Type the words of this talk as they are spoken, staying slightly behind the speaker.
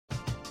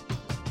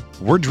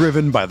We're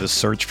driven by the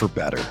search for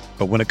better.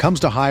 But when it comes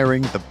to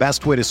hiring, the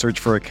best way to search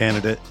for a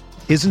candidate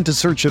isn't to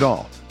search at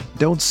all.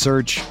 Don't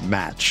search,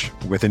 match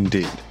with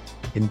Indeed.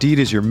 Indeed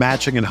is your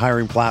matching and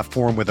hiring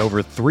platform with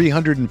over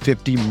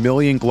 350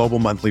 million global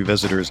monthly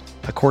visitors,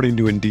 according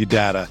to Indeed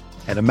data,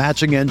 and a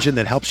matching engine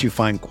that helps you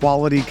find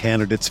quality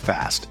candidates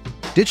fast.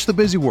 Ditch the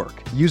busy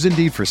work. Use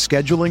Indeed for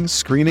scheduling,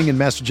 screening, and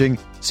messaging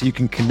so you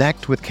can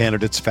connect with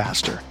candidates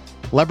faster.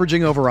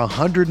 Leveraging over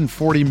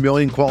 140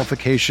 million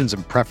qualifications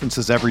and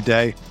preferences every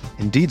day,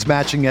 Indeed's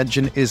matching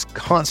engine is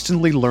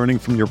constantly learning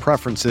from your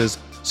preferences,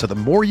 so the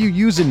more you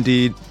use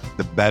Indeed,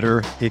 the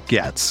better it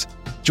gets.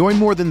 Join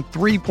more than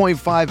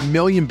 3.5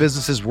 million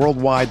businesses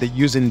worldwide that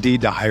use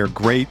Indeed to hire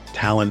great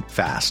talent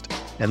fast.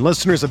 And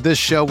listeners of this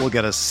show will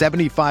get a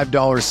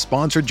 $75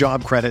 sponsored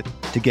job credit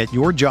to get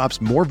your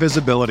jobs more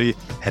visibility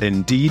at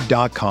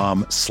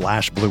Indeed.com/Blue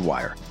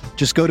Wire.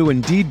 Just go to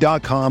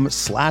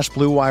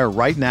Indeed.com/Blue Wire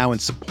right now and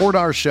support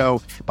our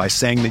show by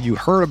saying that you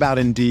heard about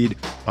Indeed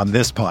on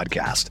this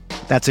podcast.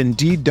 That's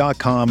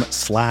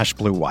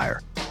Indeed.com/Blue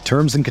Wire.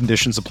 Terms and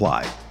conditions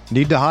apply.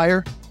 Need to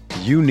hire?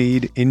 You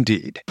need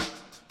Indeed.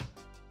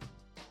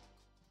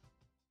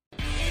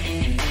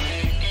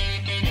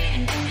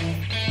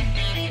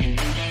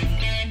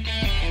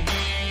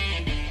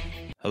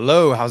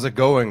 Hello, how's it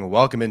going?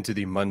 Welcome into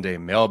the Monday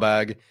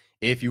Mailbag.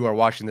 If you are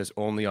watching this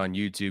only on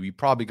YouTube, you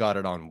probably got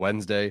it on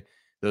Wednesday.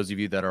 Those of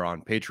you that are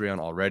on Patreon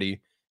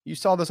already, you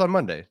saw this on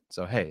Monday.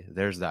 So, hey,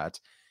 there's that.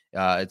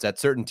 It's at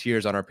certain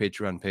tiers on our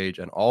Patreon page.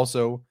 And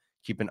also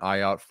keep an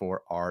eye out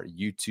for our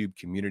YouTube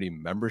community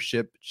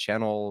membership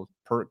channel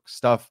perk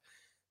stuff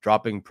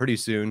dropping pretty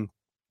soon.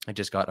 I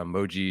just got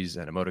emojis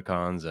and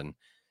emoticons and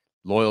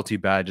loyalty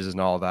badges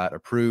and all that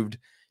approved.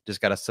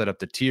 Just got to set up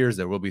the tiers.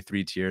 There will be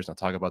 3 tiers. I'll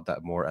talk about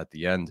that more at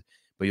the end,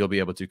 but you'll be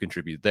able to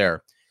contribute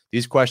there.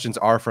 These questions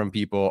are from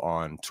people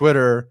on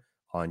Twitter,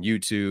 on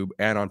YouTube,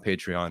 and on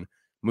Patreon.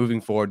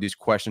 Moving forward, these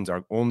questions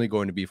are only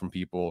going to be from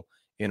people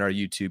in our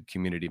YouTube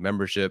community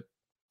membership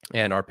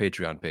and our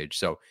Patreon page.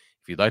 So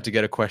if you'd like to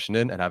get a question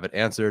in and have it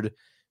answered,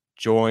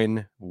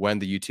 join when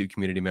the YouTube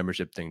community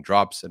membership thing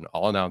drops, and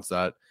I'll announce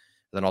that.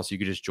 Then also you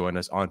can just join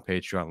us on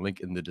Patreon, link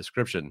in the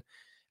description.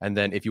 And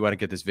then if you want to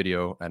get this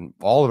video and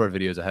all of our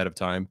videos ahead of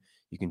time,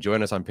 you can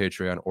join us on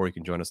Patreon or you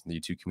can join us on the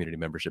YouTube community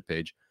membership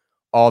page.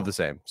 All the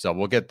same. So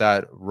we'll get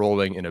that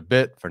rolling in a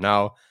bit. For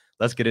now,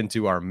 let's get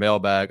into our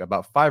mailbag.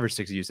 About 5 or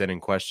 6 of you sent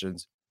in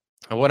questions.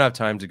 I won't have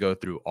time to go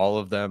through all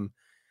of them.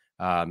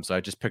 So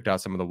I just picked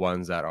out some of the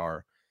ones that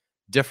are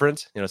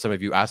different. You know, some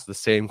of you asked the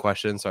same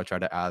question, so I try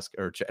to ask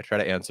or try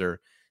to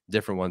answer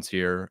different ones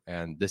here.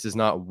 And this is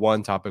not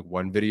one topic,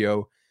 one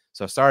video.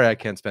 So sorry I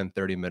can't spend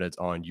 30 minutes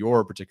on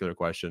your particular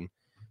question,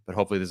 but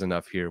hopefully there's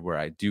enough here where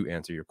I do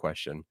answer your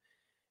question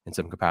in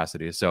some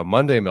capacity. So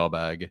Monday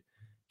mailbag,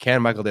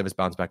 can Michael Davis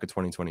bounce back in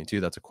 2022?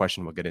 That's a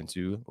question we'll get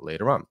into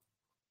later on.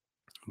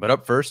 But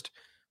up first,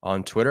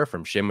 on Twitter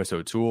from Seamus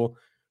O'Toole,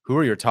 who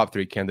are your top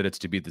 3 candidates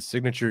to be the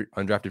signature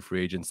undrafted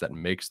free agents that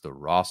makes the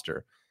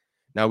roster?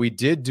 Now, we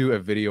did do a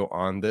video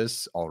on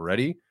this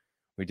already.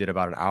 We did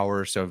about an hour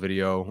or so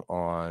video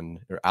on,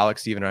 or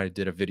Alex, Steve, and I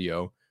did a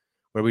video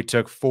where we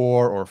took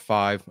 4 or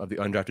 5 of the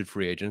undrafted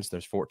free agents.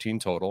 There's 14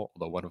 total,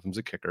 although one of them's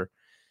a kicker.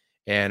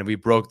 And we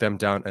broke them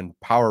down and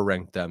power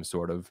ranked them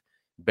sort of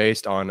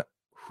based on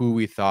who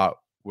we thought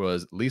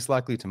was least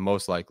likely to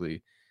most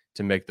likely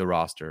to make the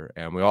roster.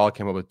 And we all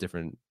came up with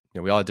different,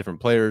 we all had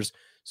different players.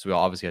 So we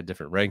all obviously had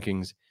different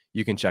rankings.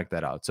 You can check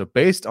that out. So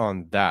based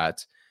on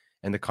that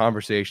and the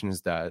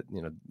conversations that,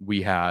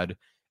 we had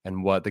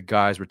and what the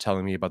guys were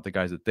telling me about the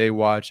guys that they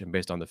watch, and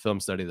based on the film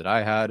study that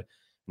I had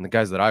and the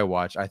guys that I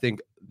watch, I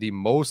think the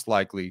most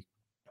likely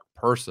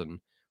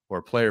person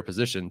or player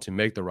position to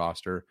make the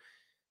roster,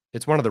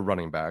 it's one of the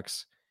running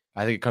backs.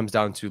 I think it comes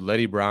down to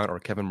Leddie Brown or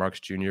Kevin Marks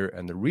Jr.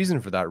 And the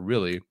reason for that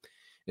really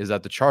is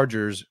that the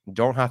Chargers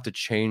don't have to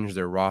change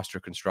their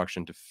roster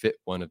construction to fit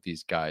one of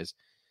these guys.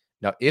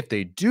 Now, if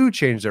they do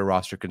change their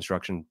roster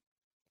construction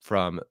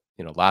from,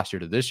 last year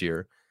to this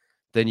year,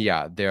 then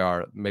yeah, they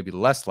are maybe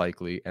less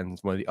likely. And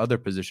it's one of the other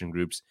position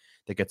groups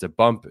that gets a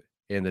bump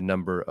in the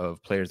number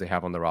of players they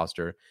have on the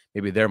roster.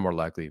 Maybe they're more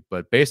likely.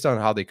 But based on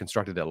how they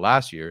constructed it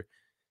last year,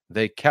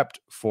 they kept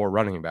 4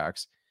 running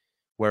backs.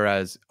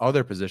 Whereas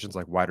other positions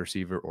like wide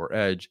receiver or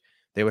edge,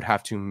 they would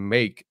have to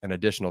make an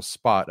additional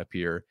spot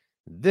appear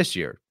this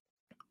year.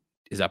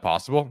 Is that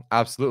possible?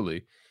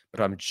 Absolutely. But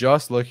I'm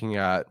just looking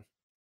at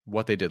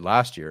what they did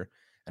last year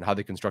and how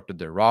they constructed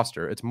their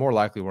roster. It's more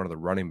likely one of the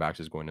running backs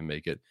is going to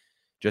make it,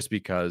 just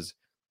because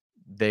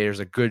there's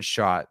a good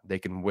shot they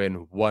can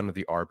win one of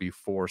the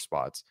RB4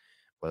 spots,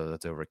 whether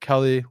that's over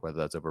Kelly, whether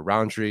that's over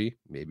Roundtree,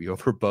 maybe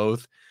over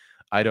both.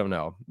 I don't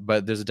know.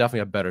 But there's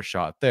definitely a better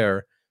shot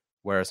there,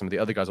 whereas some of the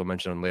other guys we'll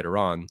mention later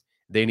on,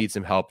 they need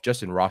some help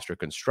just in roster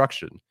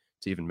construction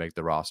to even make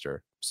the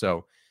roster.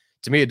 So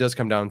to me, it does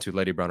come down to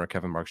Leddie Brown or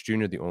Kevin Marks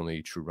Jr., the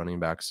only true running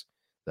backs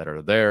that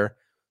are there.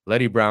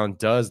 Leddie Brown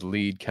does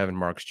lead Kevin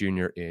Marks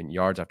Jr. in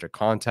yards after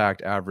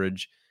contact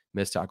average,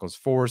 missed tackles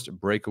forced,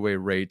 breakaway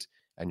rate,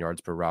 and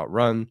yards per route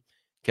run.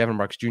 Kevin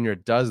Marks Jr.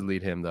 does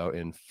lead him, though,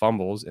 in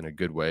fumbles in a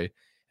good way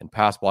and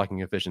pass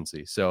blocking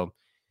efficiency. So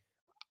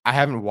I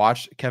haven't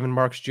watched Kevin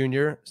Marks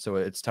Jr., so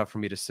it's tough for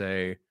me to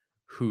say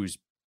who's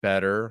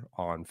better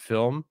on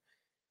film.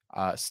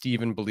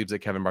 Steven believes that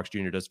Kevin Marks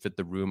Jr. does fit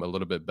the room a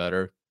little bit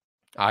better.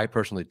 I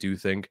personally do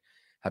think,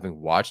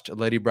 having watched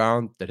Leddie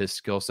Brown, that his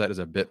skill set is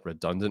a bit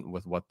redundant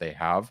with what they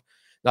have.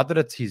 Not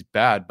that he's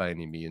bad by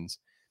any means,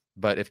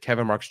 but if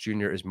Kevin Marks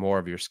Jr. is more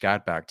of your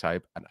scat back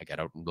type, and I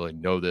don't really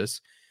know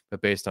this,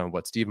 but based on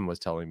what Steven was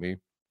telling me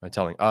and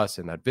telling us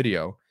in that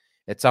video,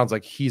 it sounds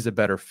like he's a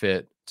better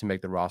fit to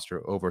make the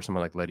roster over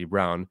someone like Leddie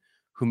Brown,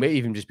 who may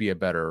even just be a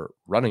better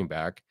running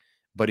back,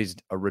 but he's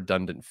a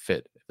redundant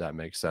fit, if that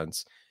makes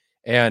sense.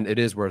 And it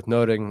is worth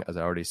noting, as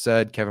I already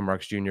said, Kevin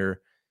Marks Jr.,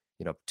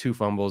 2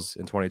 fumbles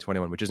in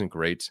 2021, which isn't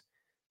great.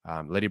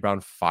 Leddie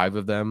Brown, 5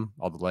 of them,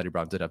 although Leddie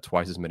Brown did have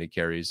twice as many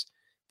carries,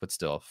 but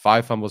still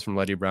 5 fumbles from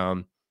Leddie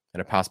Brown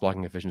and a pass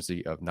blocking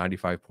efficiency of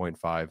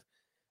 95.5.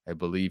 I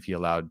believe he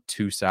allowed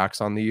 2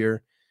 sacks on the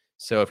year.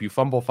 So if you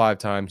fumble 5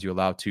 times, you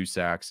allow 2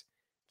 sacks.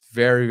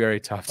 Very, very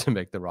tough to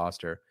make the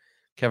roster.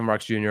 Kevin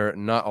Marks Jr.,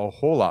 not a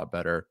whole lot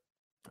better,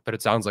 but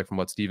it sounds like from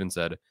what Steven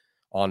said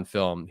on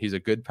film, he's a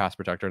good pass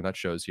protector, and that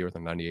shows here with a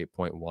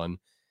 98.1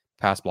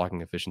 pass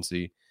blocking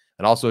efficiency,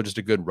 and also just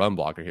a good run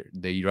blocker.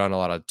 They run a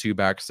lot of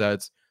 2-back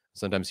sets.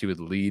 Sometimes he would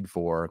lead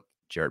for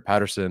Jarrett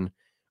Patterson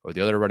or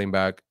the other running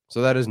back,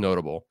 so that is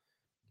notable.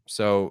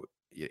 So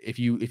if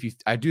you,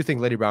 I do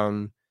think Leddie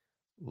Brown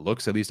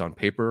looks, at least on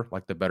paper,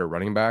 like the better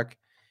running back,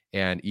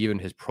 and even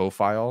his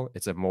profile,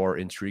 it's a more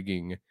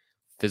intriguing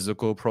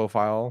physical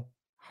profile,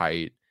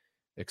 height,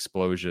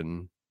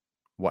 explosion,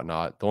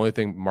 whatnot. The only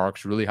thing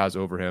Marks really has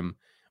over him,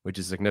 which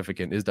is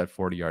significant, is that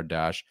 40-yard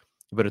dash,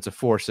 but it's a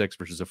 4.6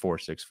 versus a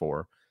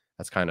 4.64.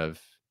 That's kind of,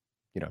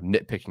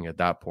 nitpicking at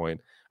that point,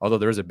 although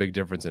there is a big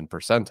difference in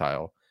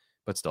percentile,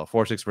 but still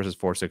 4.6 versus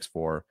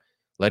 4.64.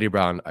 Leddie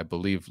Brown, I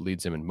believe,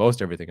 leads him in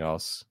most everything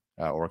else,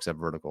 or except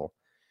vertical.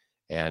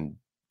 And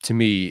to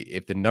me,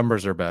 if the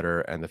numbers are better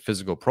and the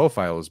physical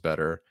profile is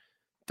better,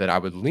 then I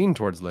would lean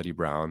towards Leddie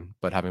Brown.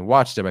 But having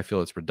watched him, I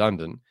feel it's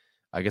redundant.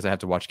 I guess I have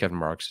to watch Kevin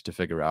Marks to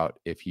figure out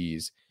if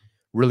he's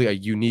really a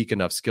unique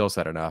enough skill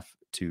set enough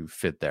to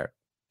fit there.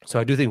 So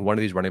I do think one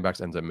of these running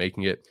backs ends up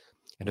making it.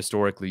 And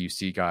historically, you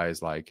see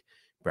guys like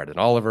Brandon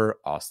Oliver,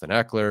 Austin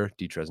Eckler,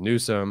 Detrez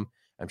Newsome.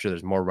 I'm sure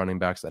there's more running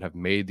backs that have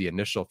made the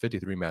initial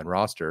 53-man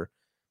roster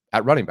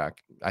at running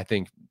back. I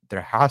think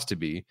there has to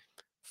be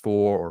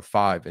 4 or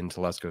 5 in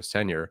Telesco's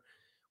tenure,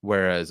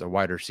 whereas a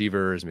wide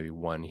receiver is maybe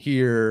 1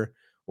 here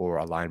or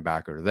a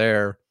linebacker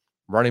there.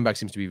 Running back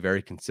seems to be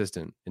very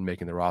consistent in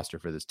making the roster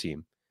for this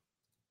team.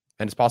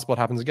 And it's possible it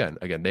happens again.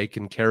 Again, they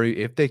can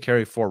carry, if they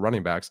carry 4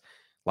 running backs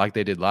like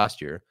they did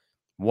last year,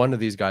 one of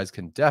these guys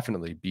can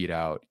definitely beat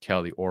out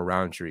Kelly or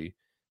Roundtree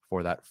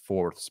for that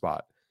 4th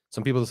spot.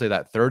 Some people say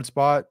that 3rd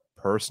spot,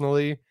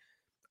 personally,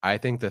 I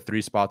think the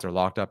 3 spots are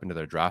locked up into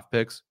their draft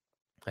picks.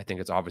 I think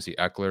it's obviously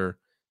Eckler,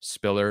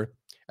 Spiller,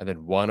 and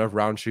then one of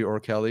Roundtree or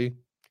Kelly.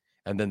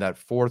 And then that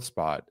 4th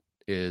spot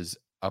is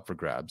up for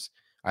grabs.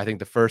 I think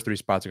the first 3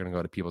 spots are going to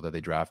go to people that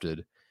they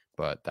drafted,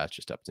 but that's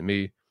just up to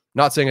me.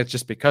 Not saying it's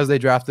just because they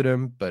drafted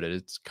him, but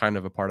it's kind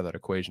of a part of that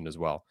equation as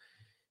well.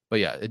 But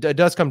yeah, it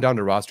does come down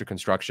to roster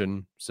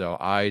construction. So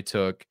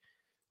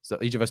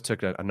each of us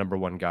took a number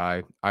 1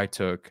 guy. I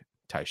took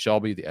Ty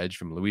Shelby, the edge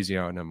from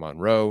Louisiana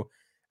Monroe.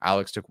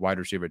 Alex took wide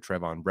receiver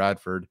Trevon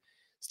Bradford.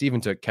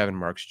 Steven took Kevin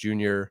Marks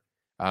Jr.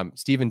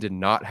 Steven did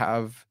not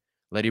have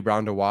Leddie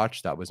Brown to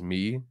watch. That was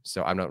me.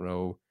 So I don't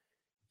know,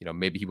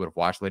 maybe he would have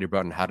watched Leddie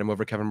Brown and had him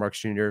over Kevin Marks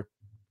Jr.,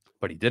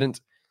 but he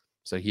didn't.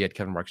 So he had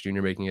Kevin Marks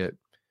Jr. making it.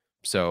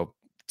 So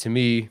to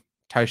me,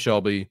 Ty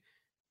Shelby,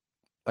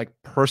 like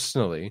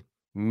personally,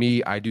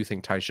 I do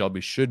think Ty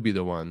Shelby should be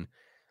the one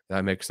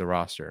that makes the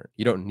roster.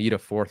 You don't need a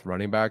 4th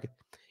running back.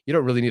 You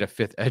don't really need a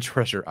 5th edge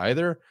rusher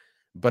either,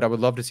 but I would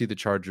love to see the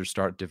Chargers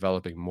start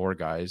developing more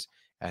guys.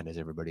 And as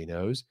everybody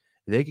knows,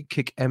 they could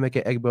kick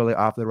Emeka Egbole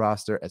off the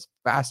roster as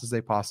fast as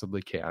they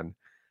possibly can.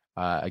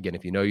 Again,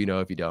 if you know,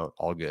 if you don't,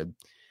 all good.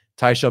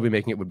 Ty Shelby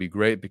making it would be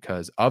great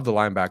because of the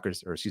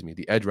linebackers,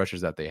 the edge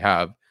rushers that they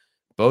have.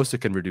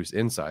 Bosa can reduce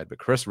inside, but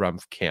Chris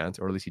Rumph can't,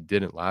 or at least he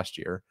didn't last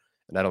year,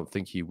 and I don't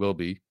think he will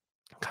be.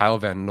 Kyle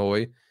Van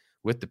Noy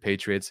with the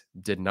Patriots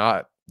did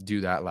not do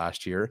that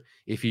last year.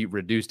 If he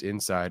reduced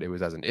inside, it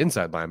was as an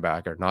inside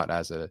linebacker, not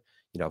as a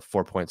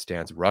 4-point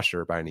stance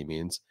rusher by any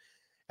means.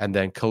 And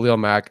then Khalil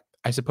Mack,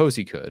 I suppose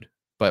he could,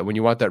 but when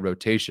you want that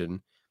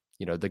rotation,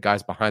 the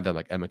guys behind them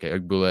like Emeka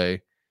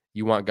Egbule,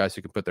 you want guys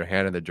who can put their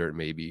hand in the dirt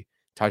maybe.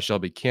 Ty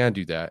Shelby can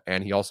do that,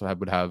 and he also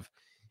would have,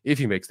 if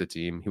he makes the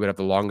team, he would have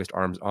the longest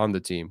arms on the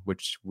team,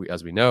 which,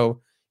 as we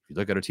know, if you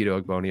look at Otito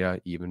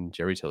Ogbonia, even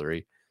Jerry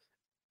Tillery,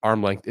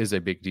 arm length is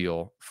a big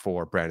deal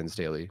for Brandon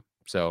Staley.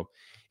 So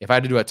if I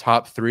had to do a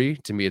top 3,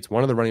 to me, it's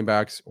one of the running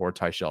backs or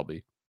Ty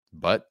Shelby.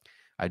 But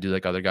I do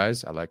like other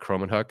guys. I like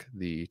Kromenhoek,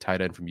 the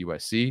tight end from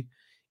USC.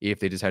 If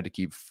they just had to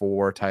keep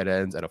 4 tight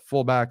ends and a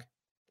fullback,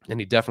 then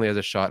he definitely has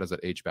a shot as an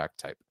H-back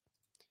type.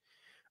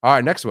 All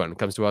right, next one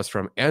comes to us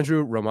from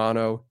Andrew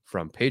Romano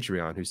from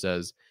Patreon, who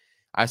says,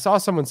 I saw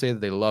someone say that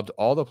they loved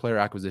all the player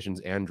acquisitions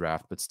and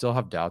draft, but still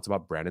have doubts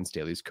about Brandon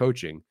Staley's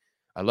coaching.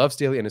 I love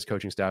Staley and his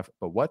coaching staff,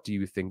 but what do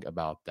you think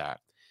about that?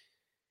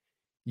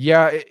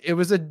 Yeah, it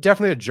was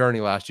definitely a journey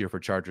last year for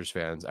Chargers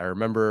fans. I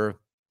remember,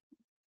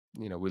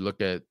 we look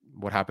at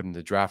what happened in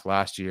the draft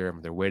last year,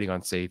 and they're waiting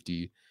on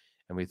safety,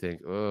 and we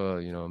think,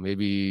 oh,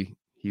 maybe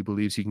he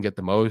believes he can get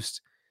the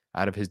most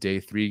out of his day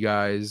 3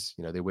 guys.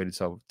 They waited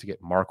to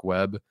get Mark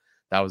Webb.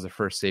 That was the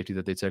first safety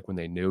that they took when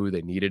they knew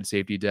they needed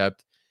safety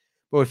depth.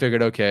 But we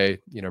figured, okay,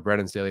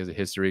 Brandon Staley has a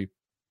history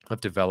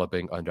of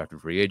developing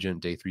undrafted free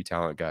agent, day 3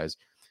 talent guys.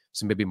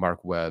 So maybe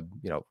Mark Webb,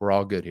 we're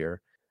all good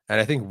here. And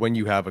I think when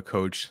you have a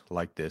coach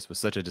like this with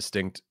such a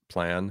distinct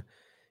plan,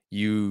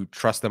 you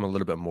trust them a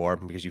little bit more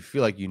because you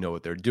feel like you know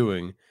what they're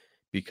doing,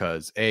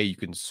 because A, you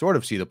can sort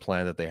of see the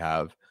plan that they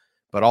have,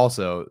 but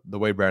also the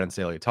way Brandon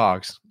Staley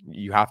talks,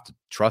 you have to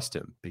trust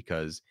him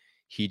because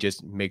he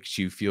just makes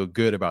you feel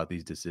good about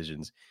these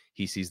decisions.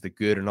 He sees the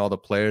good in all the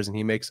players, and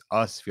he makes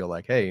us feel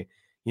like, hey,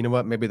 you know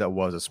what? Maybe that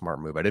was a smart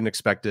move. I didn't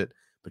expect it,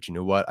 but you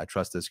know what? I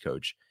trust this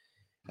coach.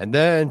 And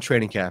then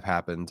training camp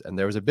happened, and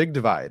there was a big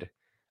divide.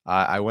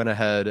 I went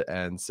ahead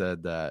and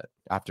said that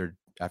after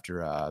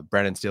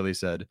Brandon Staley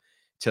said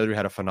Tillery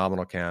had a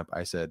phenomenal camp,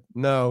 I said,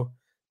 no,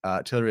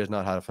 Tillery has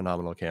not had a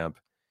phenomenal camp.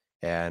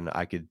 And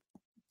I could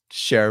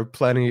share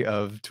plenty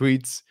of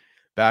tweets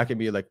back and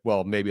be like,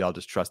 well, maybe I'll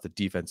just trust the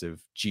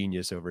defensive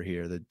genius over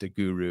here, the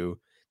guru,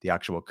 the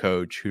actual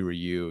coach. Who are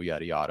you?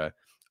 Yada, yada.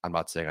 I'm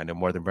not saying I know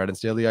more than Brandon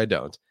Staley. I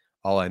don't.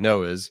 All I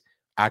know is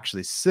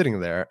actually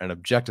sitting there and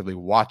objectively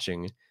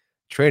watching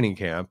training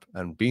camp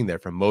and being there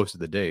for most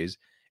of the days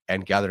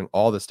and gathering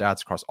all the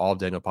stats across all of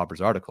Daniel Popper's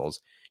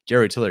articles.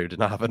 Jerry Tillery did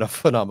not have enough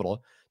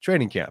phenomenal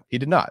training camp. He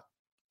did not.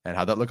 And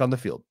how'd that look on the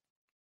field?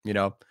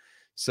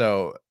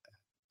 So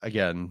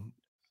again,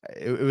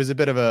 it was a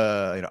bit of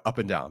a up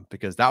and down,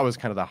 because that was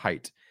kind of the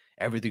height.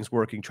 Everything's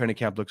working. Training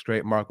camp looks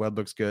great. Mark Webb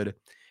looks good.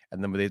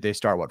 And then they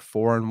start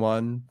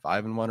 4-1,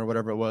 5-1, or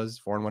whatever it was,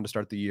 4-1 to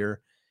start the year.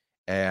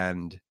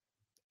 And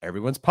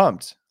everyone's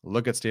pumped.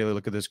 Look at Staley.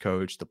 Look at this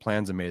coach. The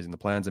plan's amazing. The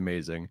plan's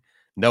amazing.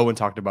 No one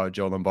talked about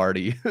Joe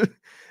Lombardi.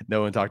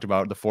 No one talked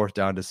about the 4th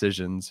down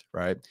decisions,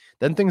 right?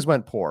 Then things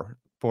went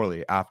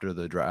poorly after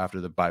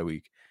the bye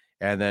week.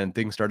 And then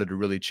things started to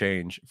really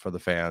change for the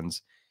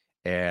fans.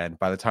 And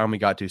by the time we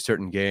got to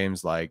certain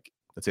games, like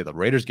let's say the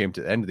Raiders game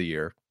to the end of the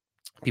year,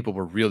 people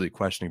were really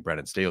questioning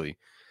Brandon Staley,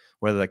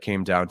 whether that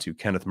came down to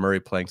Kenneth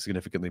Murray playing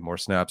significantly more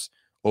snaps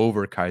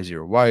over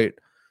Kaiser White,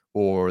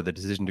 or the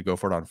decision to go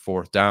for it on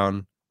 4th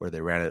down, where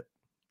they ran it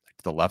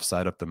to the left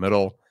side up the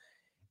middle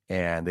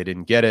and they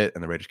didn't get it,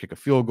 and the Raiders kick a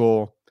field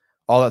goal,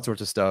 all that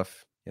sorts of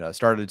stuff. It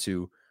started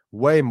to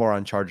weigh more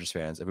on Chargers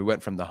fans. And we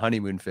went from the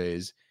honeymoon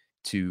phase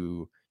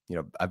to,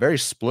 a very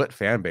split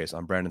fan base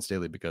on Brandon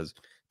Staley, because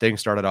things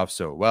started off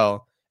so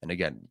well. And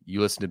again, you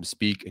listen to him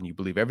speak and you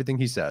believe everything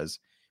he says,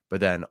 but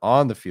then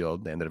on the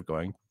field, they ended up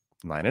going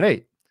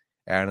 9-8.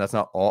 And that's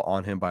not all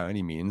on him by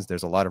any means.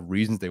 There's a lot of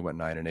reasons they went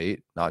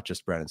 9-8, not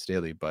just Brandon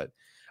Staley, but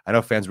I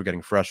know fans were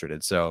getting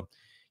frustrated. So,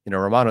 Andrew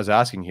Romano's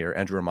asking,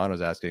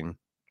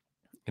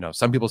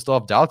 some people still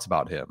have doubts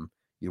about him.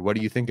 What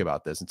do you think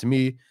about this? And to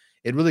me,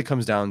 it really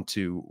comes down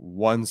to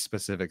one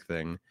specific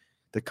thing.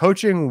 The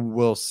coaching,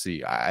 we'll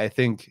see. I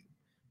think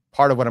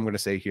part of what I'm going to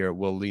say here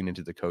will lean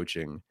into the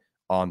coaching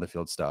on the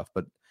field stuff.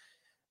 But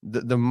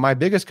my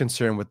biggest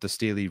concern with the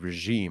Staley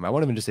regime, I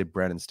won't even just say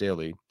Brandon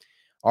Staley,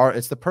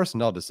 it's the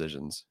personnel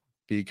decisions,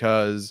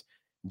 because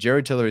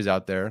Jerry Tillery's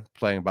out there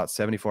playing about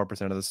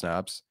 74% of the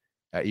snaps,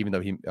 even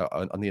though he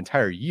on the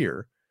entire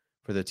year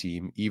for the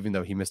team, even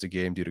though he missed a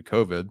game due to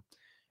COVID.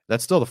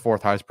 That's still the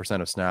 4th highest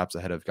percent of snaps,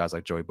 ahead of guys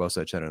like Joey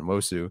Bosa, Uchenna, and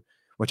Nwosu,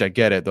 which I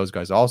get it. Those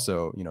guys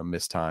also,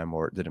 missed time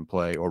or didn't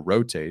play or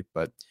rotate.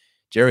 But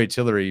Jerry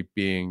Tillery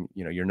being,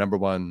 your number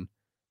one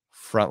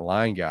front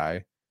line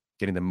guy,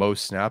 getting the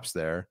most snaps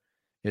there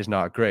is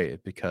not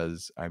great,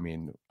 because, I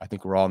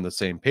think we're all on the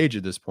same page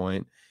at this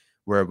point,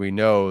 where we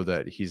know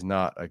that he's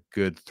not a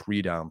good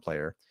 3-down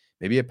player.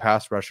 Maybe a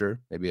pass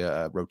rusher, maybe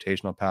a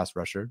rotational pass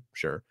rusher,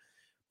 sure.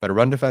 But a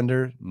run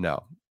defender,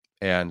 no.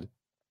 And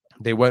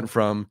they went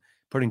from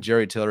putting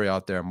Jerry Tillery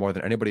out there more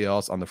than anybody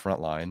else on the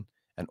front line,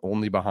 and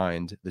only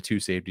behind the 2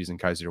 safeties and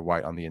Kaiser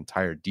White on the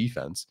entire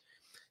defense.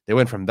 They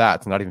went from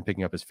that to not even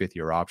picking up his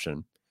 5th-year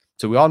option.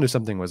 So we all knew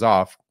something was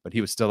off, but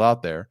he was still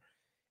out there.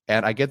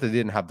 And I get that they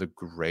didn't have the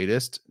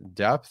greatest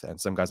depth, and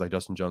some guys like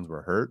Justin Jones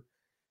were hurt,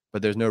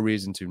 but there's no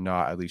reason to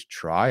not at least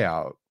try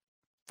out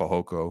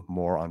Fehoko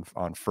more on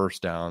 1st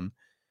down,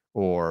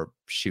 or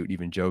shoot,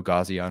 even Joe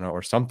Gaziano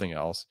or something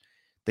else.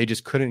 They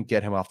just couldn't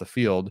get him off the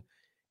field.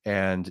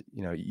 And,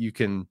 you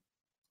can,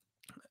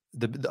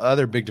 the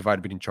other big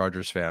divide between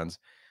Chargers fans,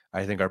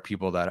 I think, are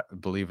people that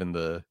believe in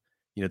the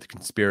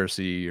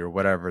conspiracy or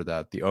whatever,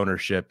 that the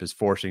ownership is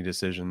forcing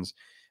decisions,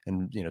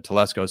 and,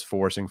 Telesco is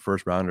forcing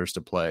 1st-rounders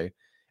to play.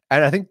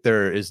 And I think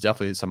there is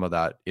definitely some of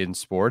that in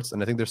sports.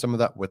 And I think there's some of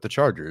that with the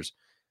Chargers,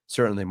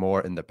 certainly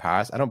more in the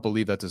past. I don't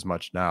believe that's as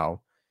much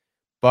now,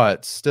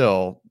 but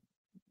still,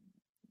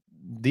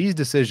 these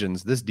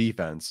decisions, this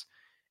defense,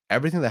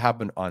 everything that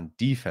happened on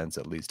defense,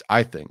 at least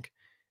I think,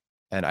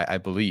 and I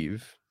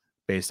believe,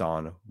 based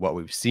on what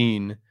we've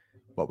seen,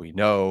 what we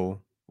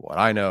know, what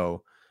I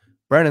know,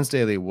 Brandon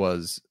Staley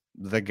was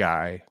the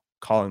guy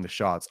calling the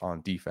shots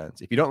on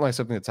defense. If you don't like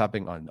something that's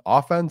happening on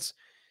offense,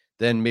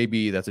 then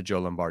maybe that's a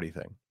Joe Lombardi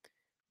thing.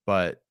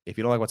 But if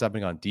you don't like what's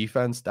happening on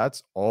defense,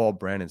 that's all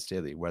Brandon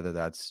Staley, whether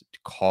that's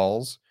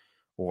calls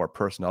or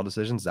personnel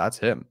decisions, that's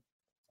him.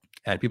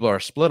 And people are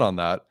split on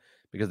that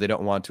because they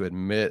don't want to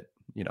admit,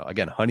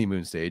 again,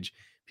 honeymoon stage,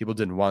 people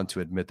didn't want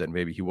to admit that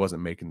maybe he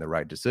wasn't making the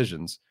right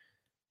decisions.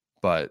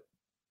 But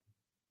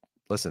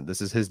listen, this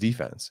is his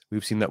defense.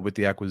 We've seen that with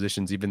the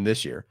acquisitions even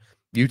this year.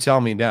 You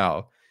tell me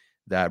now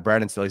that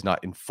Brandon Staley's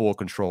not in full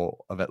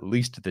control of at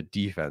least the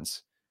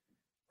defense,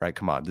 right?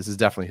 Come on, this is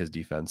definitely his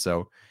defense.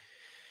 So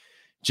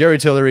Jerry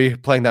Tillery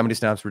playing that many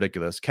snaps,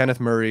 ridiculous. Kenneth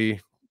Murray,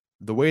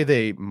 the way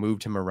they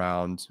moved him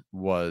around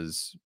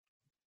was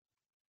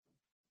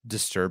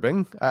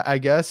disturbing, I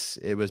guess.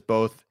 It was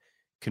both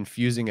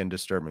confusing and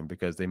disturbing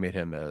because they made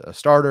him a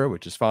starter,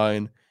 which is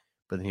fine,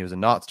 but then he was a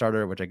not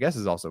starter, which I guess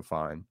is also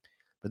fine.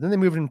 But then they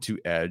moved him to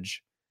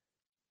edge,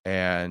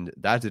 and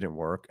that didn't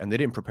work, and they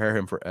didn't prepare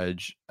him for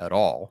edge at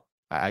all.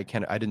 I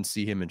didn't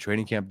see him in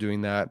training camp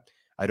doing that.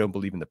 I don't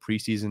believe in the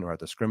preseason or at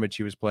the scrimmage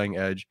he was playing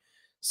edge.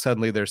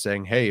 Suddenly they're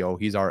saying, hey,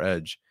 he's our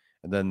edge.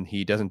 And then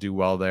he doesn't do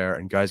well there,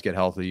 and guys get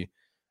healthy.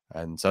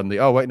 And suddenly,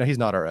 oh, wait, no, he's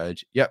not our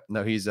edge. Yep,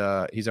 no, he's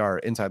our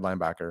inside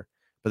linebacker.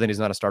 But then he's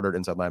not a starter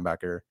inside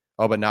linebacker.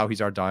 Oh, but now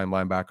he's our dime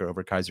linebacker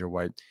over Kaiser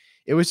White.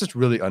 It was just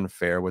really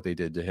unfair what they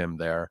did to him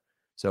there.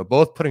 So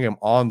both putting him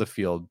on the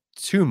field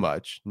too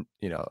much,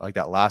 like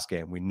that last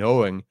game, we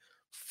knowing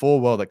full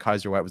well that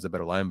Kaiser White was a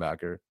better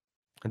linebacker.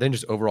 And then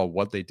just overall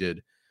what they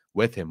did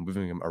with him,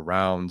 moving him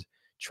around,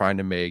 trying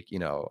to make,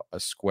 a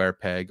square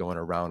peg going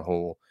a round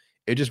hole.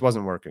 It just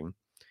wasn't working.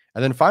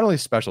 And then finally,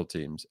 special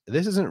teams.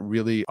 This isn't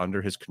really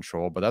under his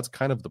control, but that's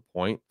kind of the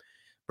point.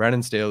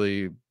 Brandon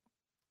Staley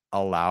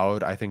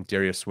allowed, I think,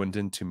 Darius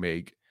Swinton to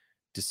make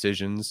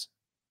decisions,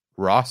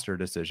 roster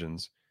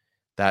decisions,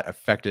 that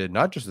affected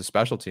not just the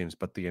special teams,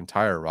 but the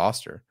entire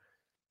roster.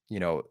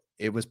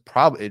 It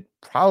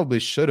probably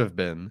should have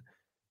been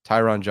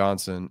Tyron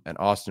Johnson and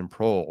Austin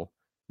Proehl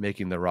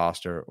making the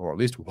roster, or at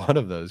least one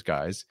of those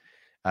guys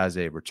as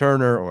a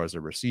returner or as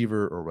a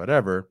receiver or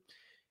whatever.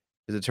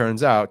 As it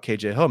turns out,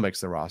 KJ Hill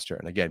makes the roster.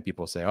 And again,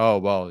 people say, oh,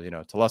 well,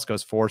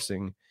 Telesco's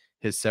forcing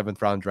his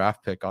 7th round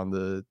draft pick on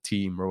the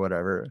team or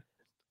whatever.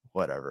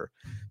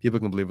 People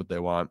can believe what they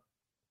want.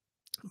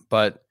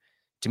 But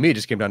to me, it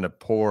just came down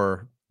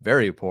to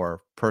very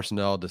poor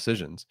personnel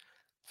decisions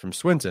from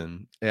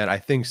Swinton. And I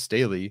think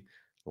Staley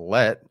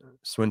let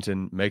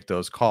Swinton make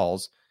those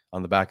calls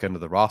on the back end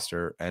of the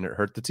roster, and it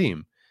hurt the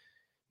team.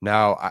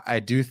 Now, I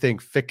do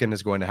think Ficken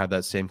is going to have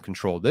that same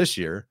control this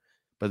year,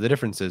 but the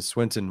difference is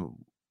Swinton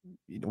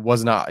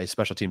was not a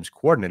special teams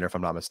coordinator, if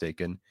I'm not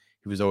mistaken.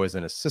 He was always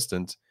an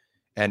assistant.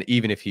 And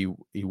even if he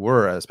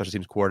were a special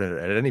teams coordinator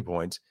at any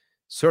point,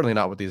 certainly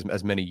not with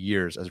as many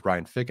years as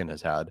Ryan Ficken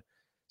has had.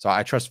 So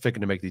I trust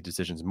Ficken to make these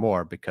decisions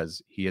more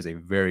because he has a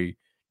very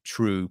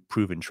true,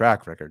 proven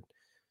track record.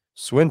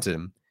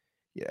 Swinton,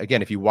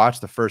 again, if you watch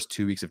the first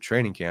 2 weeks of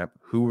training camp,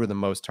 who were the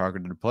most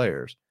targeted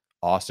players?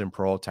 Austin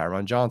Proehl,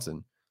 Tyron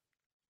Johnson.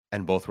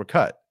 And both were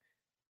cut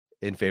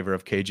in favor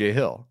of KJ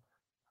Hill,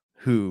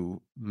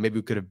 who maybe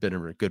could have been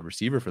a good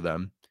receiver for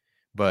them.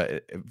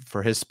 But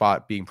for his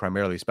spot being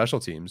primarily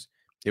special teams,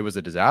 it was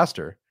a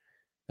disaster.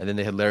 And then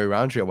they had Larry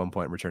Roundtree at one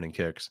point returning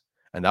kicks,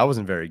 and that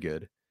wasn't very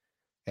good.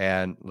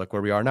 And look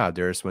where we are now.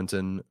 Darius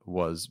Swinton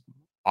was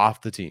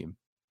off the team.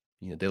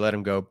 They let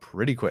him go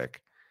pretty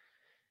quick.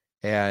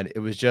 And it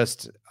was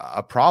just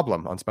a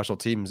problem on special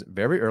teams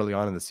very early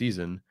on in the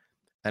season.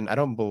 And I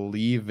don't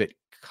believe it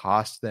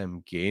cost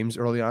them games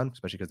early on,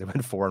 especially because they went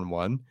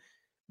 4-1.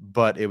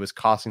 But it was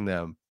costing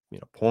them,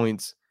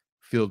 points,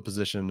 field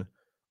position,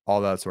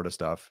 all that sort of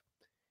stuff.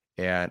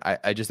 And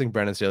I just think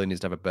Brandon Staley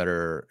needs to have a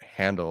better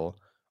handle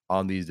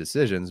on these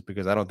decisions,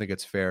 because I don't think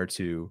it's fair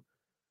to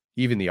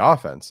even the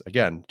offense.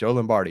 Again, Joe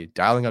Lombardi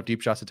dialing up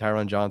deep shots to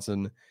Tyron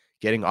Johnson,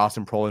 getting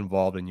Austin Proehl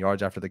involved in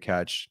yards after the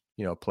catch,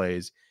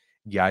 plays,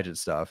 gadget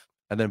stuff.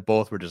 And then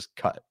both were just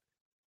cut,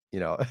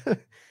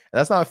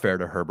 That's not fair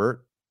to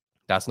Herbert.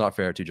 That's not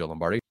fair to Joe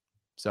Lombardi.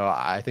 So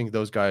I think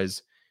those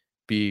guys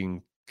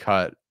being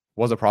cut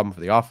was a problem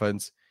for the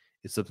offense.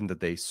 It's something that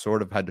they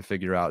sort of had to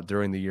figure out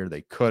during the year.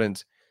 They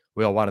couldn't.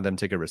 We all wanted them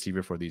to take a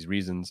receiver for these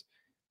reasons.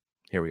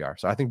 Here we are.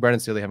 So I think Brandon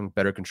Staley having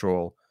better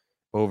control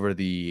over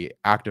the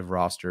active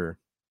roster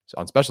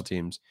on special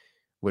teams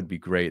would be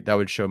great. That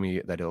would show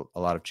me that a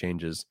lot of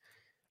changes.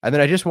 And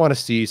then I just want to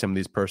see some of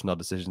these personnel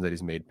decisions that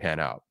he's made pan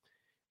out.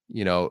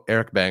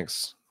 Eric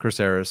Banks, Chris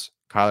Harris,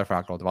 Kyler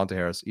Fackrell, Devontae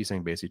Harris,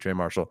 Essang Bassey, Trey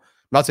Marshall.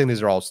 I'm not saying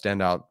these are all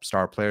standout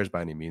star players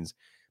by any means,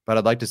 but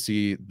I'd like to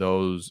see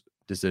those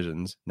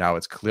decisions. Now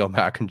it's Khalil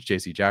Mack and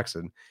JC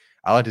Jackson.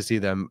 I like to see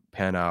them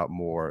pan out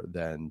more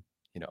than,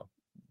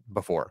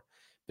 before,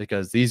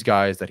 because these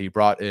guys that he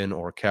brought in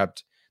or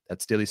kept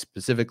that Staley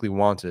specifically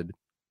wanted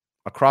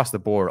across the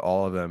board,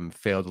 all of them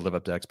failed to live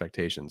up to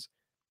expectations.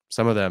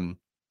 Some of them,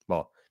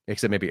 well,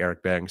 except maybe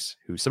Eric Banks,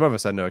 who some of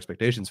us had no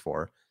expectations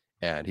for.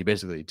 And he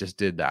basically just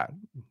did that.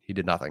 He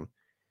did nothing.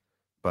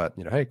 But,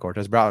 hey,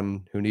 Cortez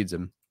Broughton, who needs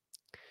him?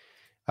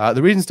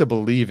 The reasons to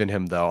believe in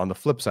him, though, on the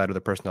flip side of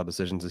the personnel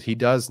decisions, is he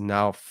does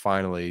now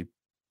finally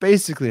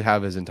basically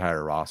have his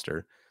entire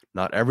roster.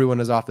 Not everyone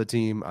is off the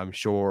team. I'm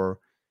sure,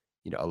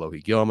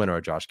 Alohi Gilman or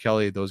Josh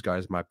Kelly, those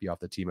guys might be off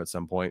the team at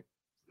some point,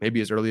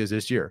 maybe as early as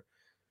this year.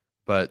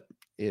 But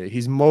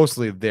he's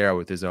mostly there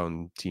with his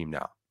own team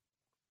now.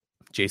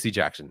 J.C.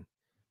 Jackson,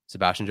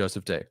 Sebastian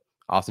Joseph Day,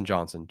 Austin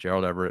Johnson,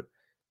 Gerald Everett.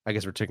 I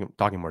guess we're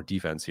talking more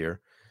defense here.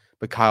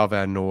 But Kyle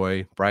Van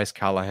Noy, Bryce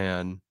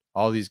Callahan,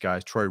 all these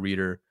guys, Troy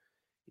Reeder,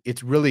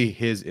 it's really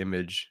his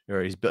image,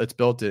 or it's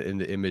built in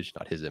the image,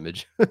 not his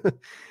image.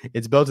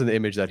 It's built in the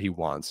image that he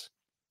wants.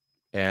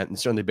 And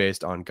certainly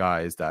based on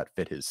guys that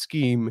fit his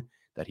scheme,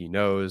 that he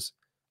knows,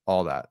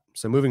 all that.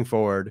 So moving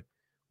forward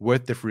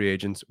with the free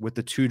agents, with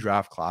the 2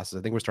 draft classes,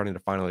 I think we're starting to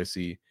finally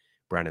see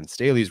Brandon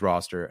Staley's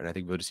roster, and I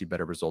think we'll just see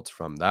better results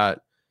from that.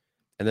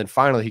 And then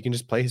finally, he can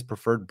just play his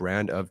preferred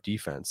brand of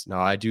defense.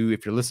 Now, if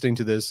you're listening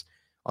to this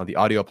on the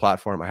audio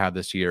platform, I have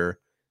this here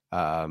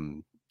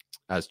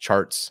as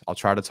charts. I'll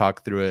try to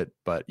talk through it,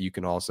 but you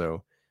can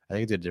also, I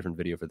think I did a different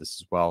video for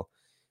this as well.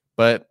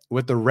 But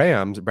with the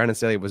Rams, Brandon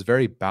Staley was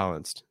very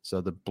balanced.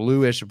 So the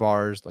bluish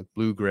bars, like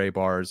blue-gray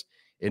bars,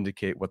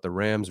 indicate what the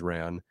Rams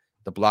ran.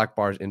 The black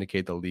bars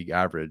indicate the league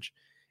average.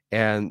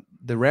 And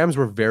the Rams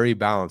were very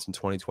balanced in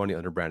 2020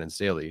 under Brandon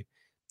Staley.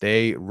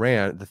 They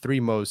ran the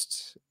 3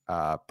 most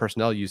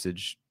personnel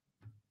usage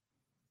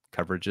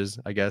coverages,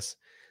 I guess.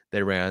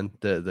 They ran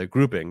the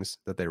groupings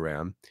that they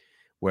ran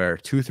where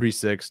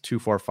 2-3-6,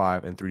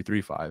 2-4-5, and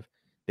 3-3-5.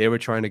 They were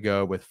trying to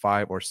go with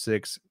 5 or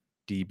 6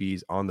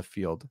 DBs on the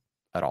field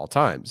at all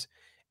times.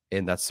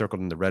 And that's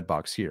circled in the red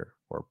box here,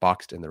 or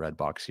boxed in the red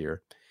box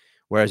here.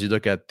 Whereas you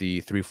look at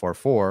the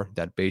 3-4-4,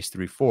 that base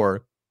 3-4,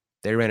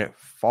 they ran it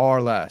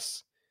far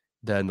less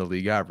than the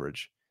league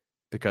average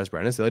because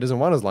Brandon Staley doesn't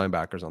want his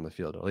linebackers on the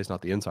field, at least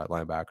not the inside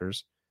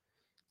linebackers.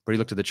 But you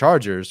look at the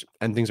Chargers,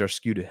 and things are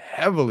skewed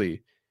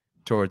heavily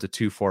towards a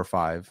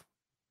 2-4-5,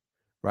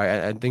 right?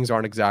 And things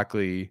aren't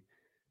exactly,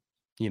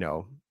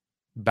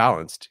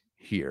 balanced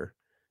here.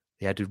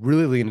 They had to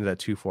really lean into that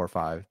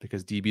 2-4-5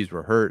 because DBs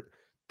were hurt.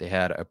 They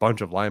had a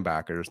bunch of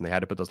linebackers, and they had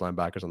to put those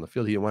linebackers on the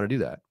field. He didn't want to do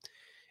that.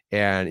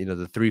 And,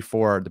 the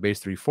 3-4, the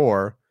base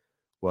 3-4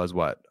 was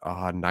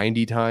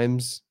 90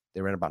 times.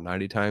 They ran about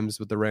 90 times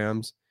with the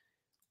Rams.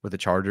 With the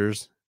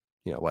Chargers,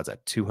 what's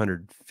that,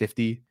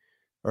 250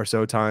 or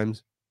so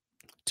times?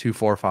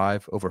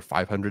 2-4-5, over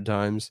 500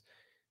 times.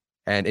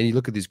 And you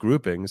look at these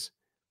groupings,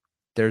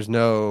 you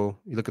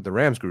look at the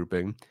Rams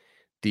grouping,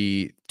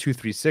 the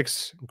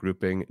 2-3-6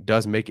 grouping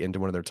does make it into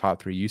one of their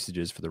top 3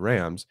 usages for the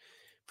Rams.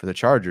 For the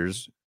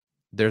Chargers,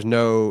 there's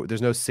no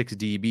 6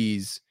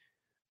 DBs.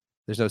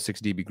 There's no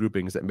 6 DB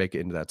groupings that make it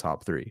into that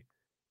top 3.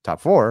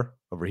 Top 4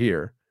 over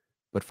here,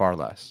 but far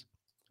less.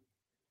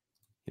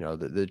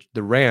 The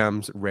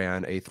Rams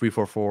ran a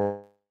 3-4-4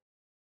 or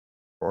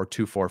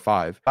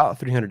 2-4-5 about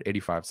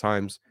 385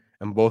 times,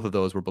 and both of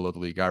those were below the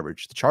league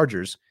average. The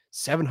Chargers,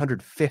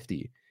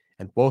 750,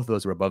 and both of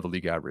those were above the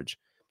league average.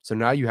 So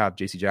now you have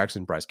J.C.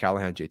 Jackson, Bryce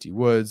Callahan, J.T.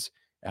 Woods,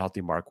 a healthy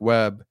Mark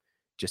Webb,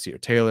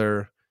 Jasir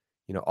Taylor,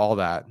 all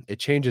that. It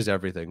changes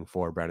everything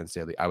for Brandon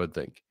Staley, I would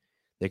think.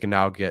 They can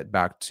now get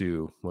back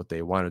to what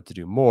they wanted to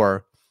do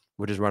more,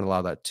 which is run a lot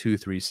of that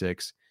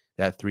 2-3-6,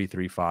 that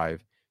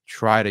 3-3-5,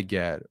 try to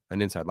get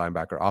an inside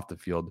linebacker off the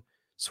field,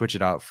 switch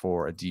it out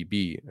for a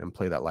DB, and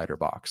play that lighter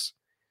box.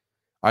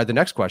 All right, the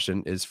next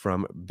question is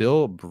from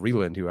Bill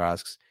Breland, who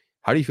asks,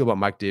 how do you feel about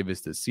Mike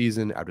Davis this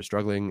season after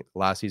struggling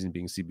last season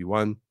being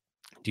CB1?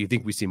 Do you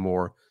think we see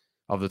more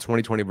of the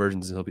 2020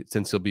 versions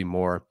since he'll be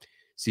more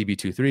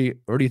CB2-3,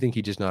 or do you think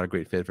he's just not a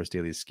great fit for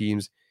Staley's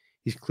schemes?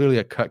 He's clearly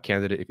a cut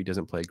candidate if he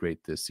doesn't play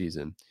great this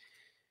season.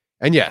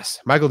 And yes,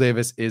 Michael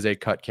Davis is a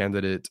cut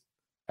candidate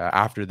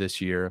after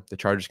this year. The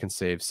Chargers can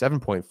save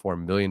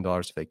 $7.4 million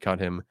if they cut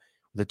him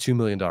with a $2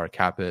 million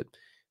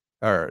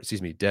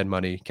dead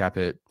money cap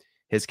hit.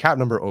 His cap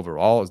number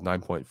overall is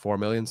 $9.4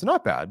 million, so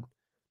not bad.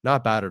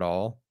 Not bad at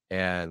all.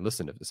 And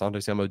listen, if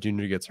Asante Samuel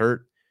Jr. gets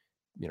hurt,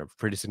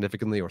 pretty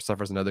significantly or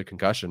suffers another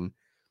concussion,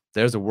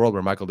 there's a world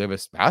where Michael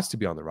Davis has to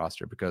be on the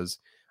roster because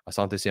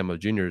Asante Samuel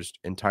Jr.'s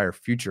entire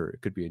future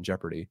could be in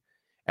jeopardy.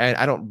 And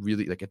I don't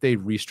really if they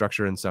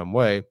restructure in some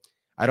way,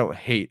 I don't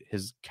hate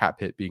his cap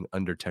hit being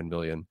under 10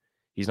 million.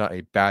 He's not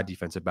a bad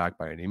defensive back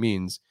by any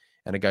means.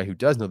 And a guy who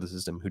does know the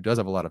system, who does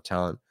have a lot of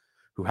talent,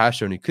 who has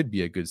shown he could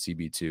be a good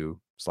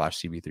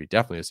CB2/CB3,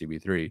 definitely a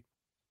CB3.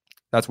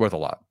 That's worth a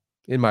lot,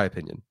 in my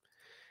opinion.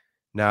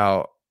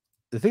 Now,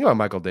 the thing about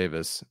Michael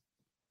Davis,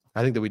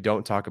 I think that we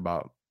don't talk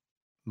about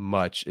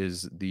much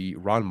is the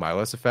Ron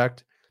Milus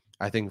effect.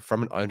 I think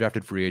from an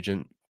undrafted free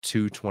agent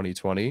to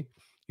 2020,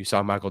 you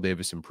saw Michael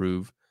Davis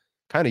improve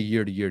kind of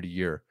year to year to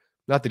year.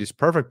 Not that he's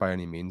perfect by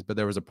any means, but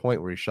there was a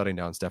point where he's shutting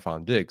down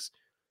Stephon Diggs,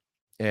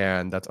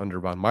 and that's under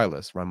Ron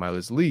Milus. Ron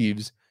Milus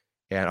leaves,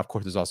 and of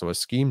course, there's also a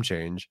scheme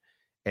change,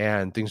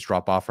 and things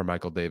drop off for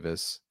Michael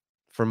Davis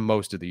for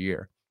most of the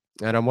year.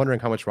 And I'm wondering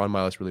how much Ron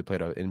Milus really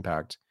played an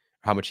impact,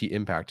 how much he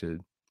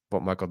impacted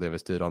what Michael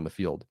Davis did on the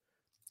field.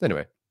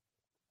 Anyway,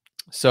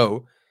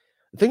 so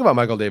the thing about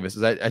Michael Davis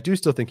is I do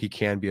still think he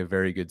can be a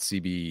very good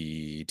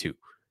CB2.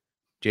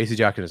 JC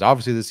Jackson is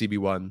obviously the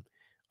CB1.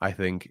 I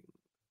think,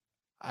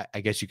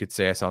 I guess you could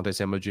say Asante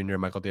Samuel Jr.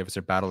 and Michael Davis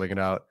are battling it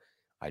out.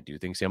 I do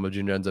think Samuel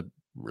Jr. ends up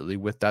really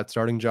with that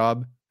starting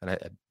job, and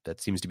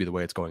that seems to be the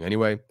way it's going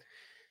anyway.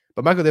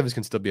 But Michael Davis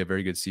can still be a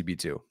very good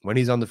CB2. When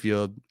he's on the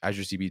field as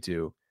your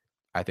CB2,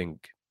 I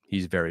think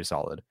he's very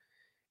solid.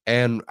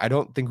 And I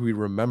don't think we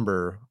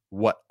remember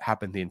what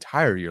happened the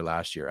entire year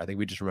last year. I think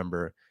we just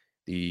remember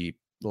the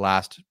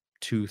last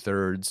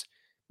 2/3,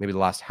 maybe the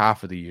last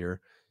half of the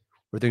year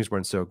where things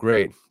weren't so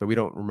great, but we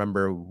don't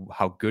remember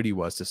how good he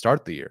was to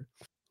start the year.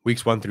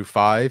 Weeks 1 through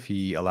 5,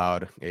 he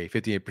allowed a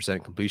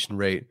 58% completion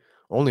rate,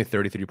 only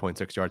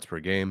 33.6 yards per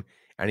game,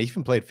 and he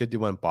even played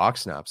 51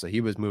 box snaps. So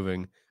he was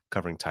moving,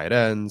 covering tight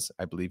ends.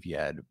 I believe he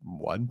had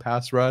 1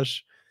 pass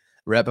rush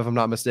rep, if I'm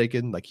not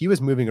mistaken. Like, he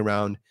was moving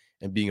around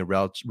and being a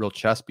real